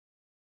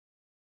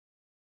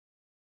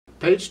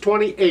Page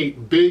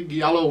 28, Big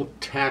Yellow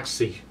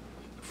Taxi.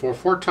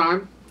 4/4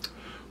 time,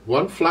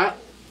 1 flat.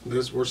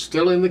 We're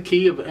still in the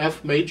key of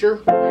F major.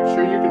 Make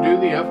sure you can do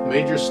the F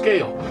major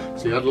scale.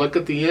 So you have to look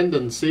at the end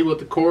and see what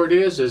the chord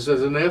is. Is it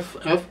an F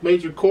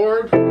major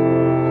chord?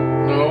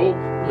 No,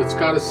 it's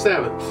got a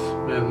 7th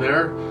in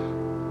there.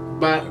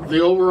 But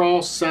the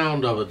overall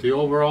sound of it, the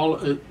overall,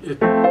 it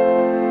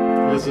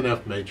is an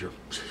F major.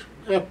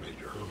 F major.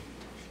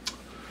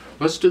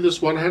 Let's do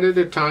this one hand at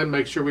a time.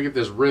 Make sure we get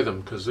this rhythm,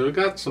 because we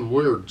got some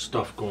weird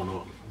stuff going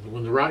on.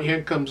 When the right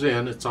hand comes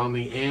in, it's on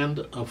the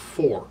and of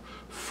 4.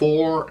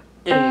 4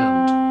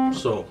 and.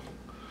 So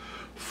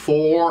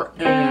 4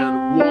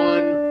 and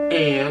 1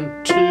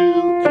 and 2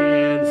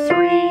 and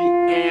 3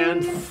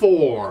 and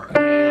 4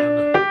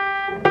 and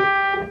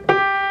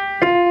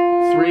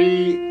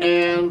 3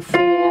 and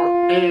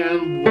 4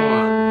 and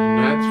 1.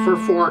 That's for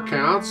 4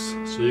 counts,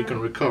 so you can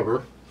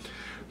recover.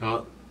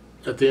 Now,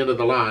 at the end of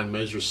the line,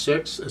 measure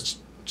 6. It's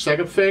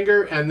 2nd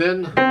finger, and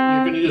then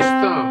you're going to use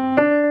thumb.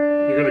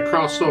 You're going to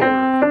cross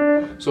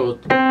over. So,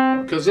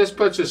 because this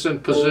puts us in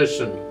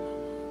position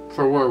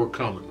for where we're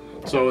coming.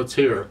 So it's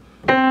here.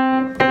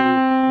 1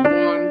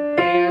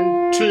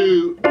 and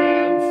 2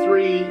 and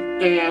 3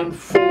 and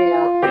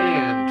 4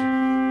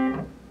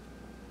 and.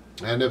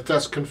 And if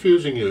that's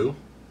confusing you,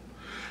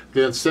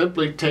 then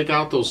simply take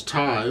out those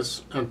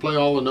ties and play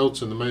all the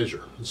notes in the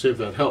measure and see if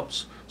that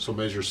helps. So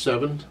measure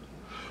 7.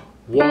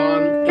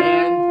 1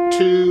 and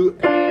 2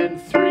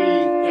 and 3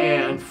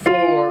 and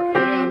 4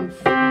 and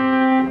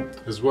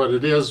 5 is what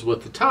it is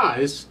with the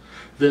ties.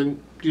 Then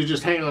you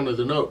just hang on to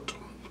the note.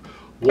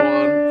 1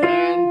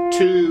 and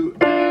 2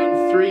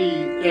 and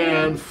 3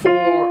 and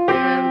 4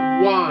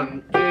 and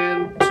 1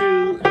 and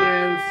 2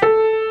 and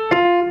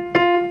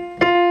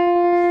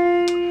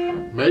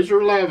 3.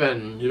 Measure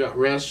 11. You got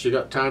rest, you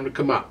got time to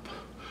come up.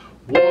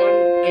 1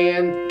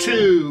 and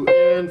 2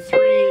 and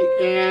 3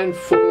 and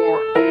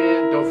 4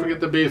 and don't forget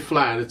the B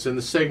flat, it's in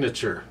the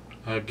signature.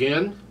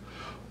 Again,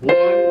 1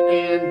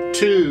 and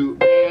 2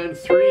 and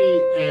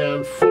 3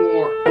 and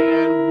 4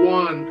 and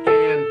 1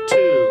 and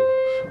 2.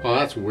 Well,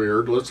 that's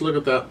weird. Let's look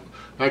at that.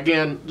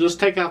 Again, just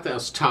take out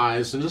those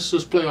ties and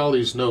just play all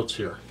these notes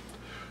here.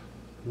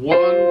 1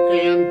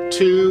 and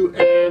 2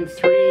 and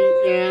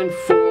 3 and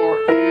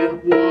 4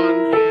 and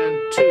 1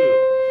 and 2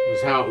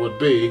 is how it would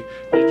be.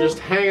 You're just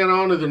hanging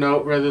on to the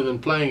note rather than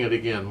playing it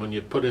again when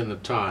you put in the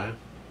tie.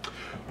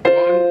 1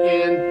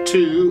 and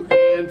 2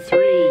 and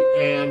 3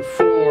 and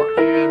 4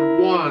 and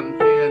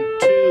 1 and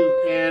 2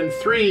 and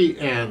 3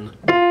 and.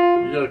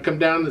 You gotta come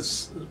down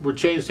this, we're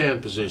changed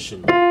hand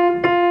position.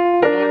 1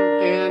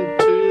 and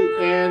 2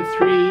 and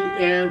 3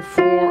 and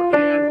 4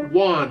 and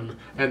 1.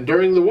 And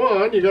during the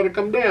 1, you gotta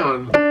come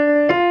down.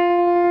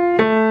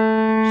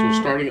 So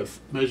starting at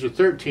measure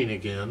 13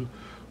 again.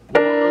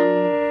 1,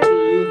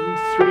 2,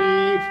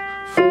 3,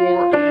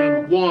 4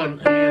 and 1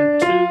 and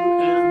 2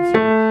 and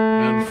 3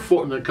 and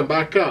 4, and then come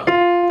back up.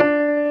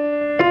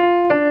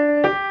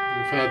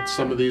 We've had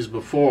some of these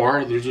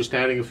before. They're just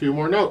adding a few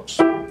more notes.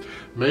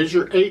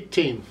 Measure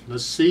 18. The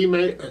C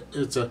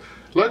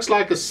looks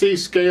like a C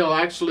scale.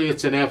 Actually,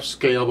 it's an F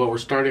scale, but we're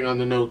starting on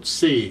the note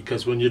C,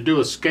 because when you do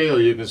a scale,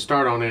 you can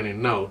start on any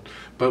note.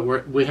 But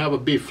we have a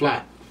B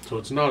flat, so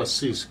it's not a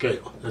C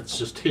scale. It's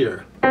just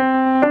here.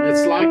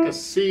 It's like a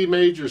C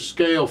major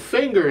scale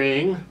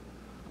fingering,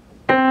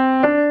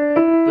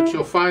 but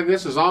you'll find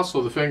this is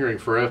also the fingering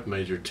for F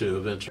major too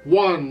eventually.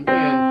 1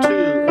 and 2,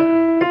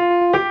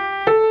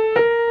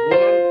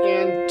 1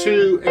 and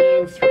 2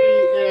 and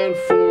 3 and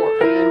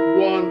 4 and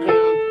 1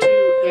 and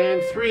 2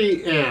 and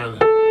 3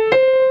 and.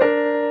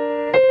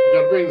 You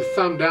gotta bring the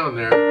thumb down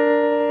there.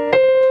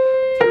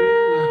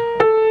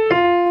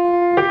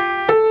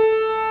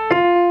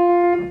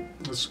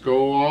 Let's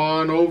go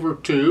on over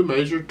to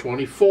measure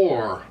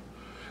 24.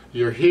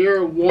 You're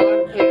here,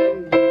 1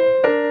 and.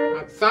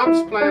 My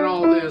thumb's playing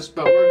all this,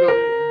 but we're going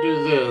to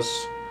do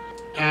this.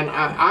 And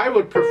I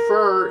would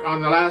prefer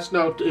on the last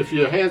note, if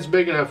your hand's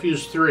big enough,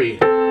 use 3.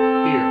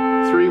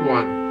 Here, 3,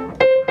 1.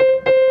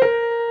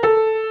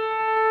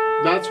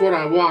 That's what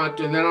I want,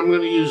 and then I'm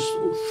going to use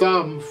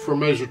thumb for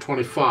measure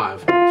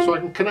 25, so I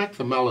can connect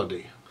the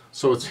melody.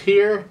 So it's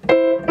here,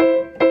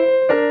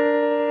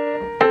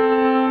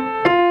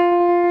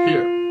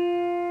 here.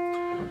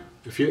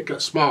 If you've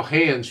got small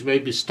hands, you may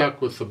be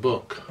stuck with the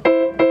book.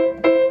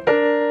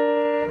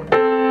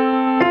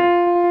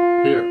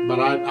 Here, but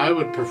I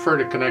would prefer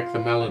to connect the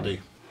melody.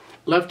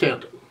 Left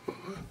hand.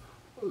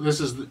 This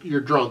is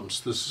your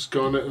drums. This is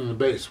going in the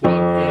bass. 1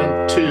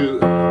 and 2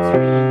 and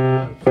 3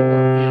 and 4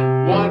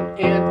 and 1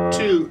 and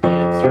 2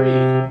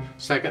 and 3.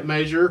 Second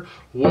measure.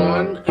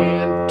 1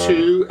 and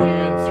 2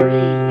 and 3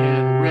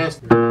 and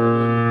rest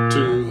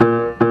 2.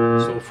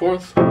 So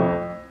forth.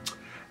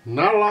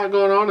 Not a lot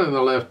going on in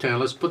the left hand.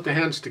 Let's put the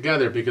hands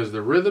together because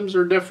the rhythms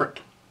are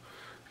different.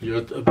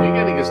 The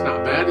beginning is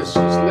not bad. It's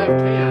just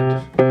left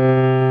hand.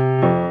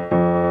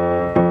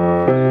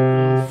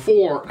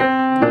 4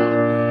 and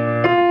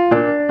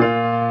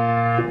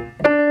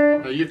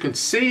 1. Now you can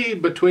see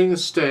between the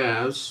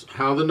staves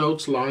how the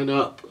notes line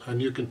up,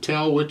 and you can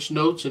tell which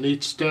notes in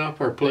each staff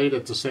are played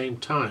at the same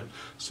time.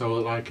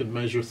 So I can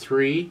measure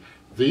 3.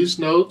 These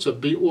notes of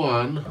beat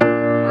 1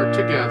 are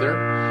together,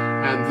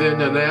 and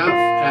then an F,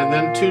 and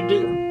then 2 D.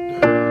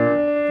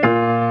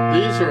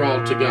 These are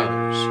all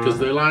together because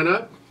they line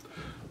up.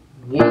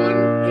 1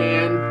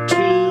 and 2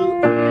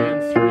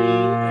 and 3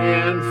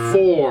 and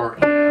 4.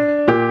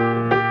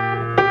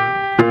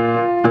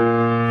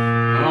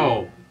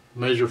 Oh,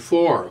 measure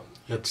 4.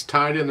 It's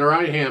tied in the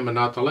right hand but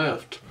not the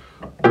left.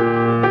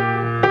 And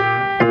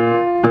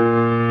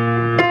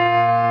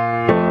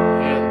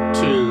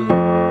 2.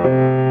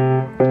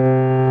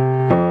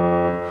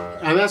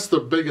 And that's the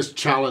biggest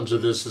challenge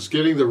of this, is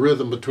getting the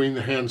rhythm between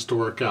the hands to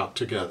work out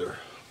together.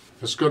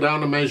 Let's go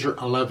down to measure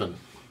 11.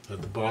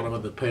 At the bottom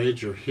of the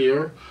page, you're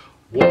here.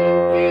 1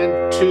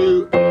 and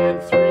 2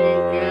 and 3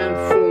 and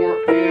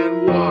 4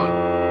 and 1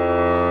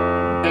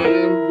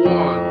 and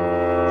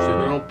 1. So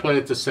they don't play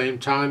at the same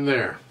time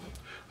there.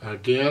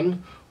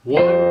 Again,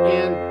 1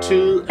 and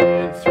 2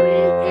 and 3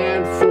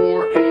 and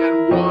 4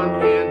 and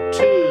 1 and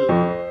 2.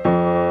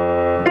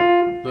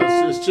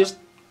 It's just,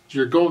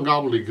 you're going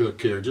gobbledygook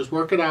here. Just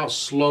work it out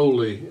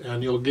slowly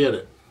and you'll get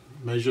it.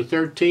 Measure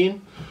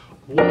 13.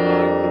 1,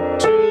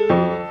 2.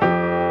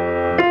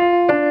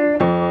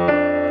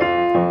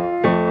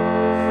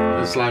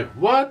 It's like,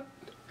 what?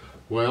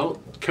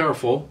 Well,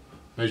 careful.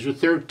 Measure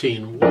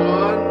 13.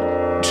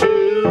 1,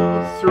 2,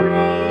 3,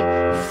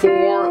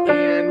 4,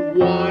 and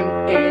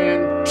 1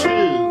 and 2.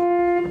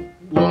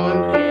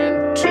 1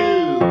 and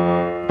 2.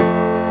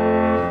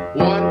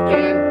 1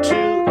 and 2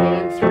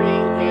 and 3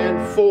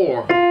 and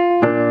 4.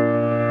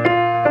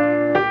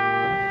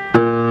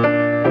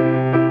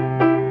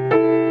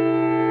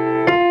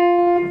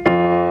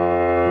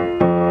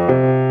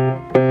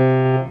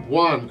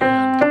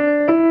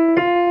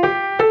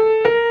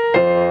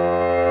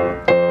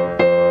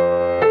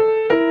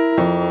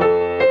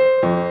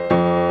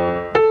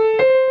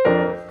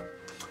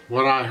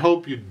 What I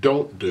hope you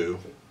don't do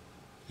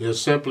is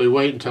simply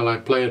wait until I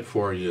play it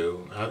for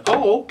you.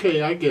 Oh,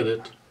 okay, I get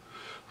it.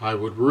 I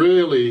would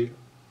really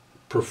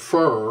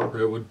prefer,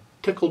 it would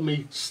tickle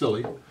me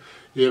silly,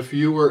 if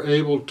you were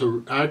able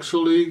to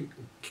actually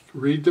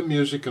read the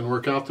music and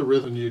work out the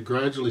rhythm. You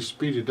gradually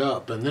speed it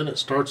up, and then it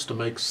starts to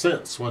make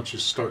sense once you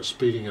start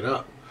speeding it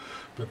up.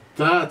 But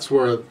that's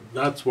where,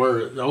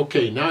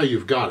 okay, now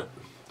you've got it.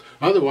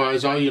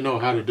 Otherwise, all you know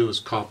how to do is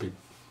copy.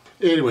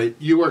 Anyway,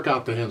 you work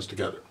out the hands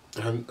together.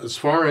 And as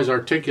far as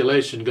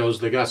articulation goes,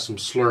 they got some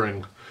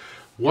slurring.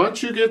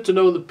 Once you get to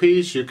know the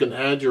piece, you can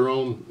add your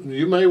own.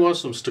 You may want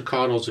some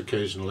staccatos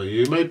occasionally.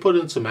 You may put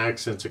in some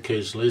accents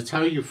occasionally. It's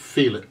how you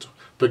feel it.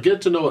 But get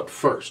to know it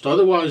first.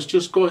 Otherwise,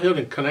 just go ahead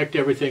and connect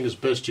everything as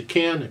best you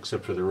can,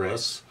 except for the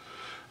rest.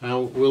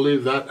 And we'll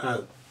leave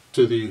that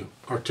to the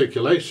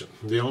articulation.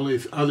 The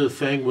only other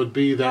thing would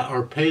be that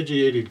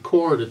arpeggiated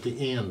chord at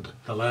the end.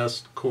 The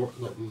last chord.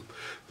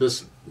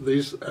 These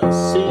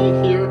C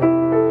here.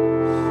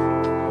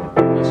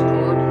 This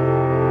chord,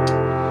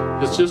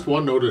 it's just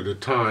one note at a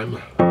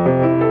time.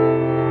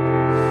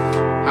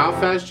 How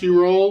fast you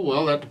roll,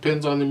 well, that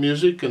depends on the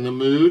music and the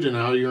mood and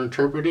how you're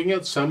interpreting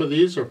it. Some of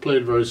these are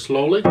played very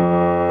slowly.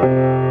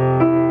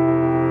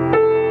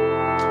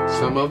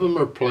 Some of them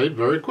are played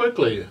very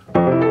quickly.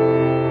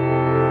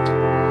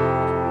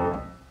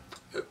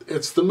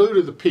 It's the mood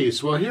of the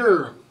piece. Well,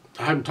 here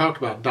I haven't talked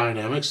about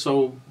dynamics,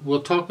 so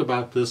we'll talk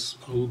about this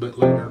a little bit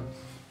later.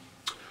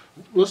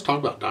 Let's talk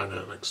about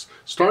dynamics.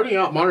 Starting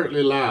out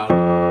moderately loud.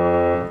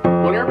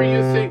 Whatever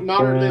you think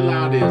moderately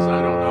loud is,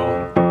 I don't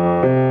know.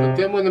 But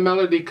then when the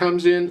melody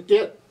comes in,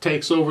 it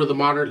takes over the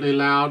moderately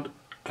loud,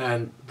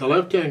 and the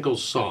left hand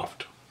goes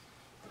soft.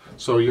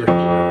 So you're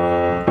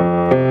here.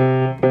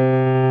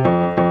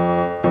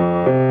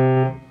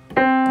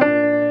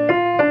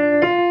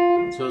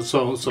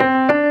 So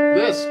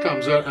this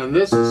comes in, and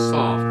this is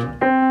soft.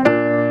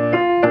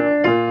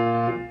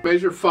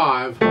 Measure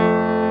 5.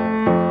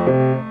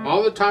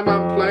 All the time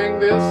I'm playing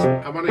this,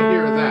 I want to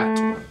hear that.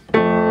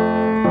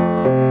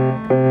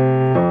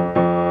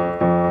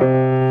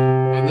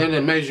 And then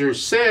in measure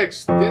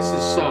 6, this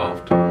is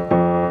soft.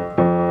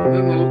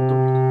 And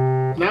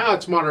then now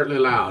it's moderately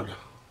loud.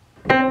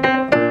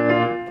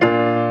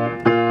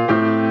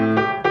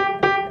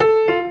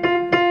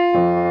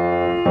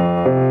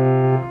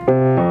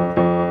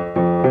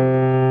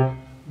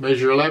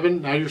 Measure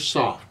 11, now you're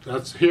soft.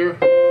 That's here.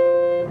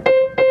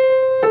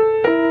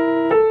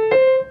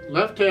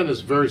 Left hand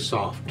is very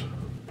soft.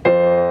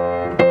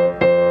 And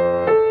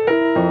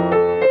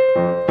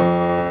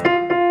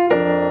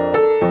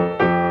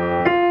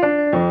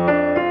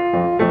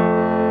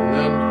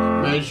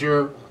then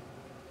measure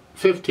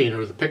 15,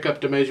 or the pick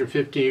up to measure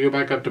 15, you go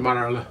back up to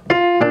moderate.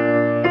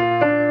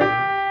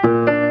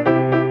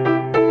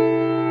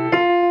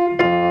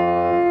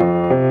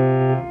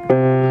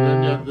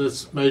 And then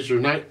this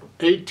measure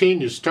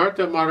 18, you start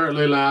that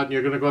moderately loud and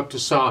you're going to go up to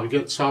soft. You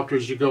get softer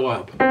as you go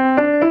up.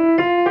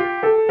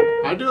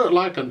 I do it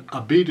like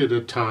a beat at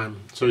a time.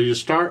 So you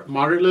start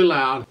moderately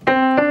loud,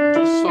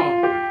 just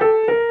soft.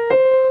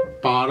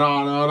 Ba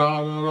da da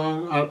da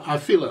da. I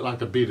feel it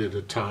like a beat at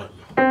a time.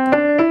 And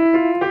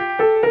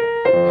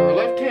the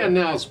left hand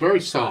now is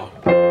very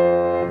soft.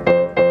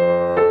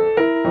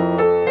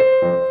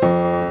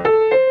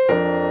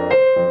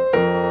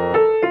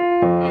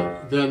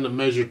 Then the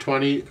measure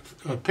 20,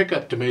 pick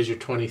up to measure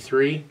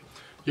 23.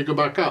 You go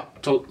back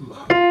up to,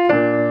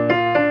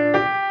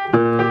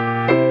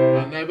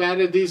 and I've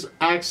added these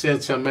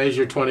accents on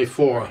measure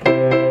 24.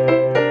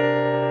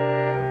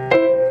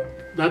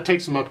 That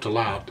takes them up to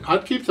loud.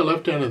 I'd keep the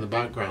left hand in the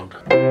background.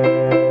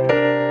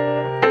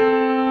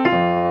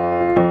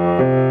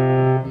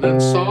 And then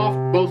soft,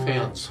 both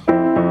hands.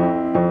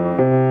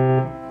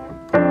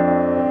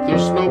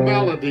 There's no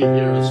melody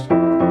here.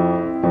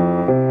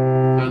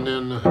 And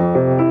then,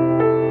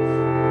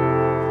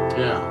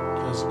 yeah.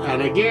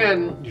 And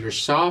again, you're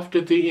soft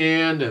at the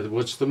end. And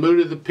what's the mood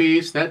of the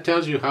piece? That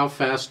tells you how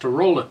fast to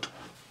roll it,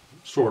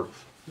 sort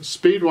of.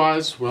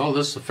 Speed-wise, well,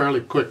 this is a fairly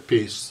quick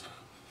piece.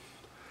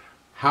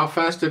 How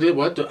fast it is,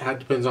 well, that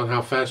depends on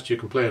how fast you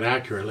can play it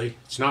accurately.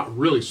 It's not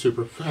really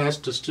super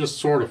fast, it's just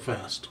sort of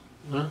fast.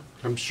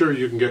 I'm sure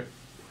you can get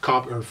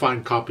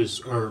find copies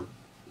or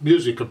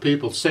music of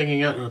people singing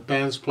it or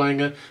bands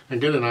playing it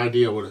and get an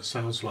idea what it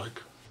sounds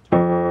like.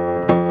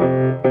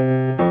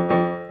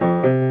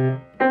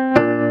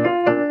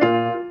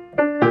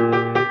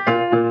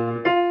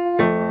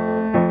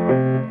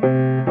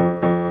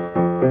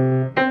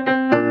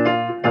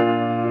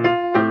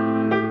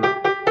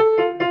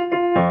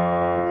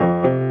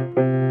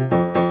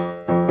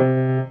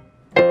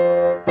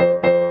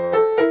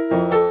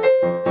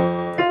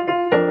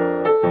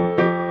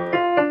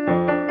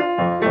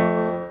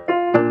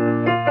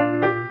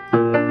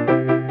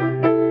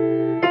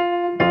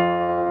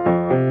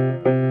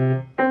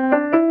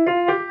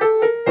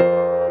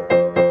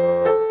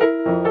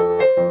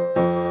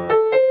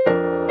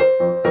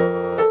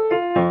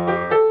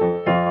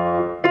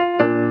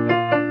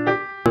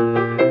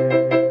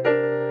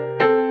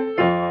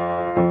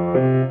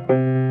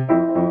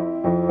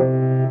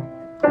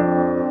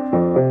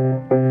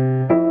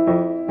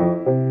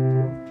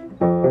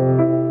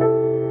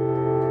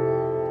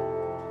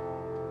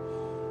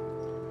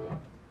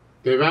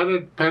 They've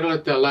added pedal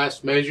at the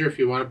last measure. If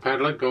you want to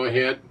pedal it, go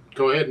ahead.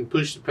 Go ahead and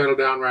push the pedal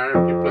down right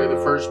after you play the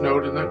first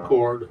note in that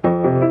chord.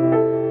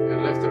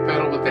 And lift the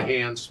pedal with the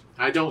hands.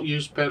 I don't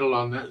use pedal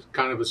on that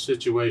kind of a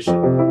situation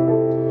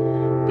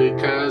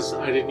because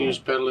I didn't use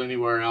pedal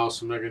anywhere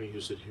else. I'm not going to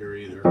use it here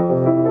either.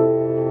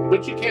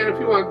 But you can if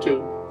you want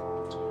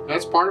to.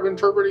 That's part of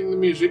interpreting the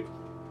music.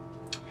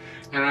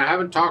 And I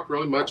haven't talked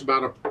really much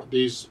about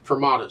these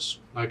fermatas.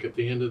 Like at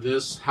the end of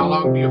this, how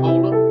long do you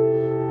hold them?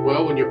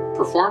 Well, when you're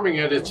performing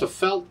it, it's a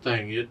felt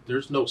thing.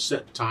 There's no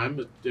set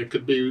time. It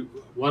could be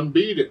one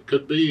beat. It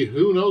could be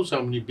who knows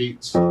how many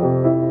beats.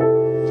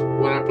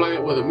 When I play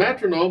it with a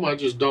metronome, I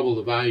just double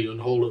the value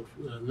and hold it.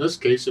 In this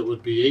case, it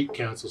would be 8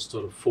 counts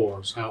instead of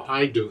 4. It's how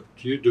I do it.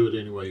 You do it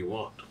any way you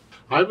want.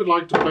 I would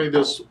like to play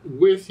this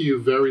with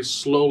you very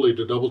slowly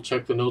to double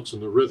check the notes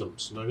and the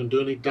rhythms. I'm not going to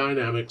do any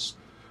dynamics.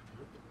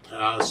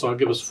 So I'll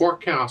give us 4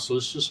 counts. So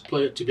let's just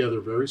play it together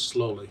very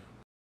slowly.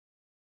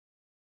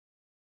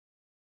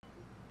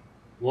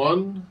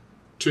 1,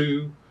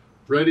 2,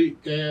 ready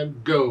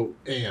and go.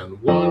 And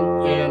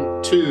 1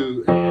 and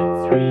 2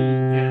 and 3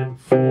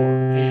 and 4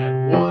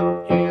 and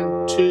 1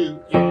 and 2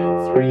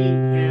 and 3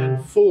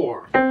 and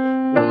 4.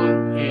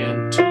 1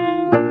 and 2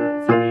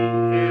 and 3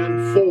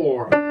 and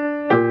 4.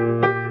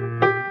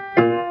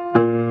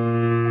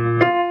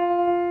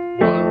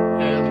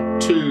 1 and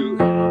 2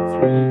 and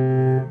 3.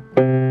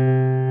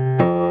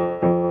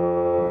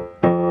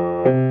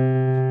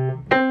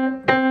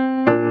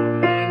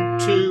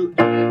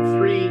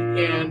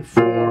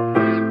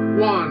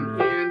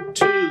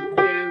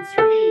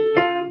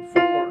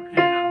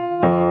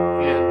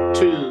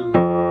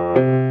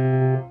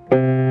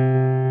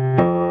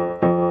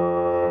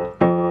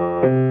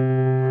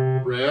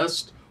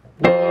 Rest.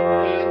 1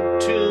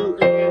 and 2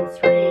 and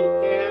 3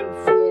 and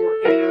 4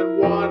 and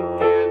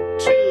 1 and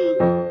 2.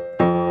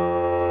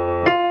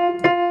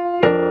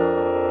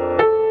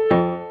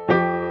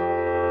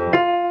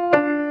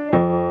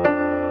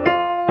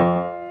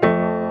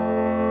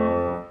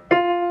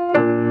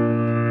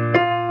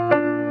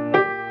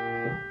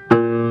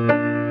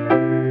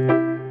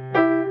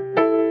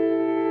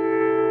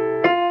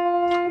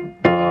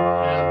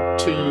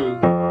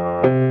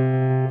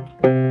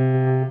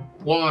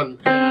 One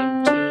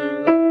and two.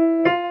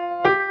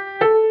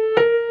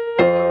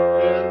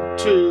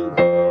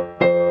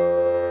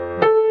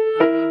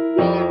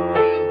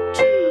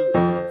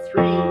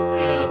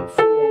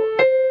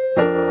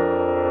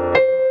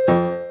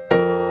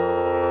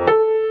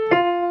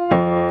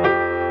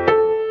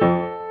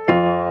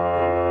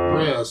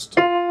 Rest.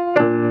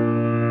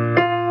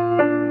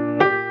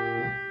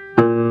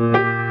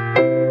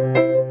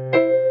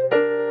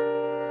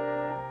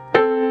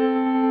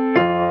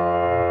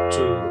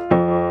 Two.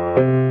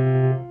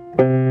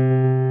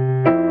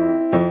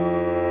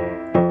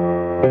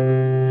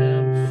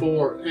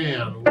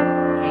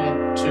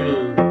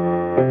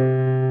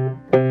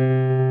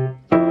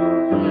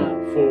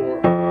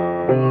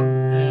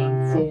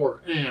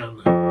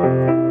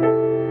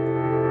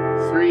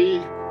 3,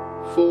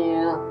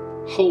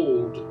 4,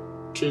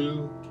 hold,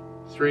 2,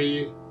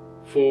 3,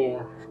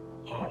 4,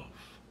 off.